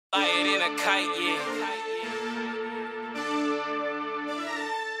Fly it in a kite, yeah.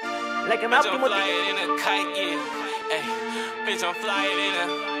 Like I'm bitch, I'm fly it in a kite, yeah. Hey, bitch, I'm fly it in a,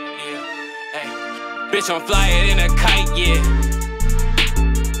 yeah. Hey, bitch, I'm fly it in a kite, yeah.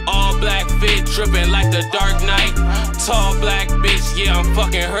 All black fit, dripping like the Dark Knight. Tall black bitch, yeah, I'm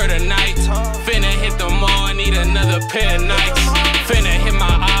fucking her tonight. Finna hit the mall, need another pair of Nikes. Finna hit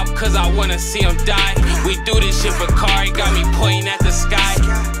my op, cause I wanna see him die. We do this shit for Kari, got me pointing at the sky.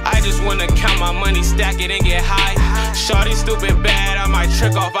 I just wanna count my money, stack it and get high. Shorty stupid bad, I might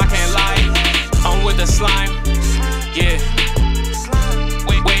trick off, I can't lie. I'm with the slime, yeah.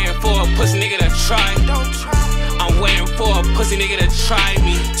 Waiting for a pussy nigga to try. I'm waiting for a pussy nigga to try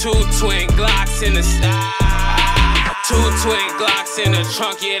me. Two twin Glocks in the style. Two twin Glocks in the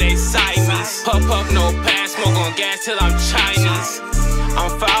trunk, yeah, they Siamese. Puff up, no pass, smoke on gas till I'm Chinese.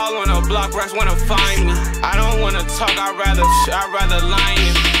 I'm foul on the block, rats wanna find me. I don't wanna talk, I'd rather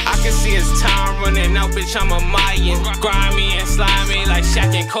lying. I can see his time running out, bitch, I'm a Mayan. Grimy and slimy like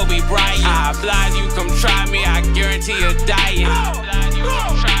Shaq and Kobe Bryant. I oblige you, come try me, I guarantee you're dying.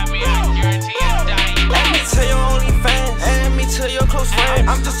 Add me to your OnlyFans, add me to your close friends.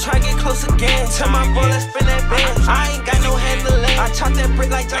 I'm just trying to get close again. Tell my boy, let's spin that band. I ain't got no handling. I chop that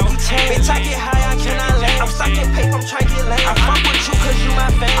brick like Jackie Chan. Bitch, I get high, I cannot land. I'm stacking paper, I'm trying to get land. I fuck with you cause you my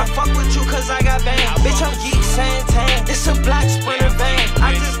fan. I fuck with you cause I got band. Bitch, I'm geek, Santan. It's a black Sprinter van.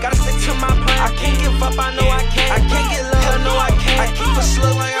 I just gotta stick to my plan. I can't give up, I know I can. I can't get love, hell no I can't. I keep a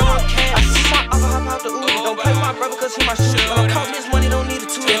slug like I want can. I see my other hop out the Uzi. Don't play with my brother cause he my shooter. When I count this money, don't need a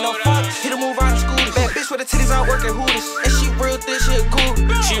two. Ain't no fuck, hit a move out of school. Bad bitch with the titties out working Hooters. And she real thick, she a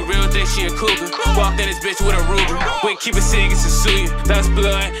cougar. She real thick, she a cougar. Walked in this bitch with a Ruger. We keep it sick, it's a suya. That's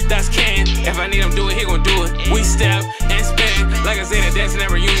blood, that's can. If I need him do it, he gon' do it. We step and spin, like I said at dancing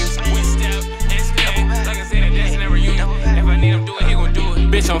at reunions. We step and spin, like I said at dancing at reunions. If I need him do it, he gon' do it.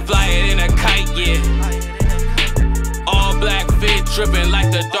 Bitch, I'm fly it in a kite, yeah. All black fit, dripping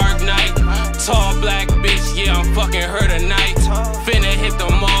like the Dark Knight. Tall black bitch, yeah, I'm fucking her tonight. Finna hit the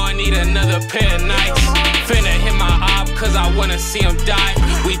mall, need another pair of Nikes. Finna hit my op, cause I wanna see him die.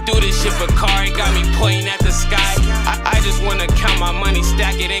 We do this shit for Kari, got me pointing at